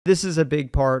This is a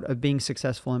big part of being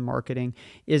successful in marketing,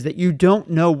 is that you don't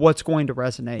know what's going to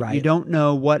resonate. Right. You don't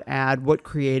know what ad, what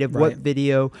creative, Right. what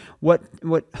video, what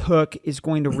hook is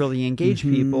going to really engage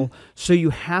people. So you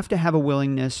have to have a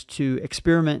willingness to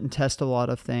experiment and test a lot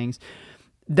of things.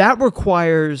 That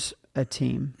requires a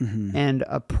team and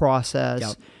a process.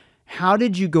 Yep. How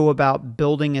did you go about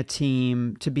building a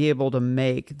team to be able to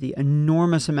make the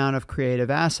enormous amount of creative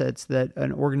assets that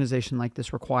an organization like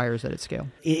this requires at its scale?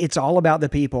 It's all about the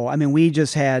people. I mean, we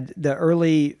just had the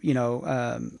early,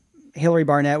 Hillary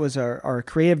Barnett was our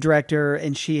creative director,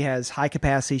 and she has high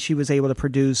capacity. She was able to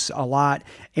produce a lot.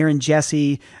 Aaron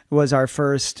Jesse was our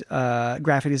first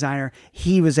graphic designer.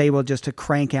 He was able just to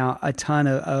crank out a ton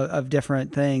of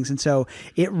different things. And so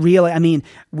it really, I mean,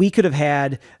 we could have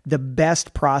had the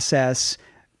best process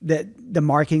that the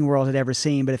marketing world had ever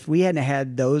seen. But if we hadn't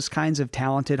had those kinds of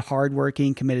talented,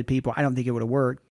 hardworking, committed people, I don't think it would have worked.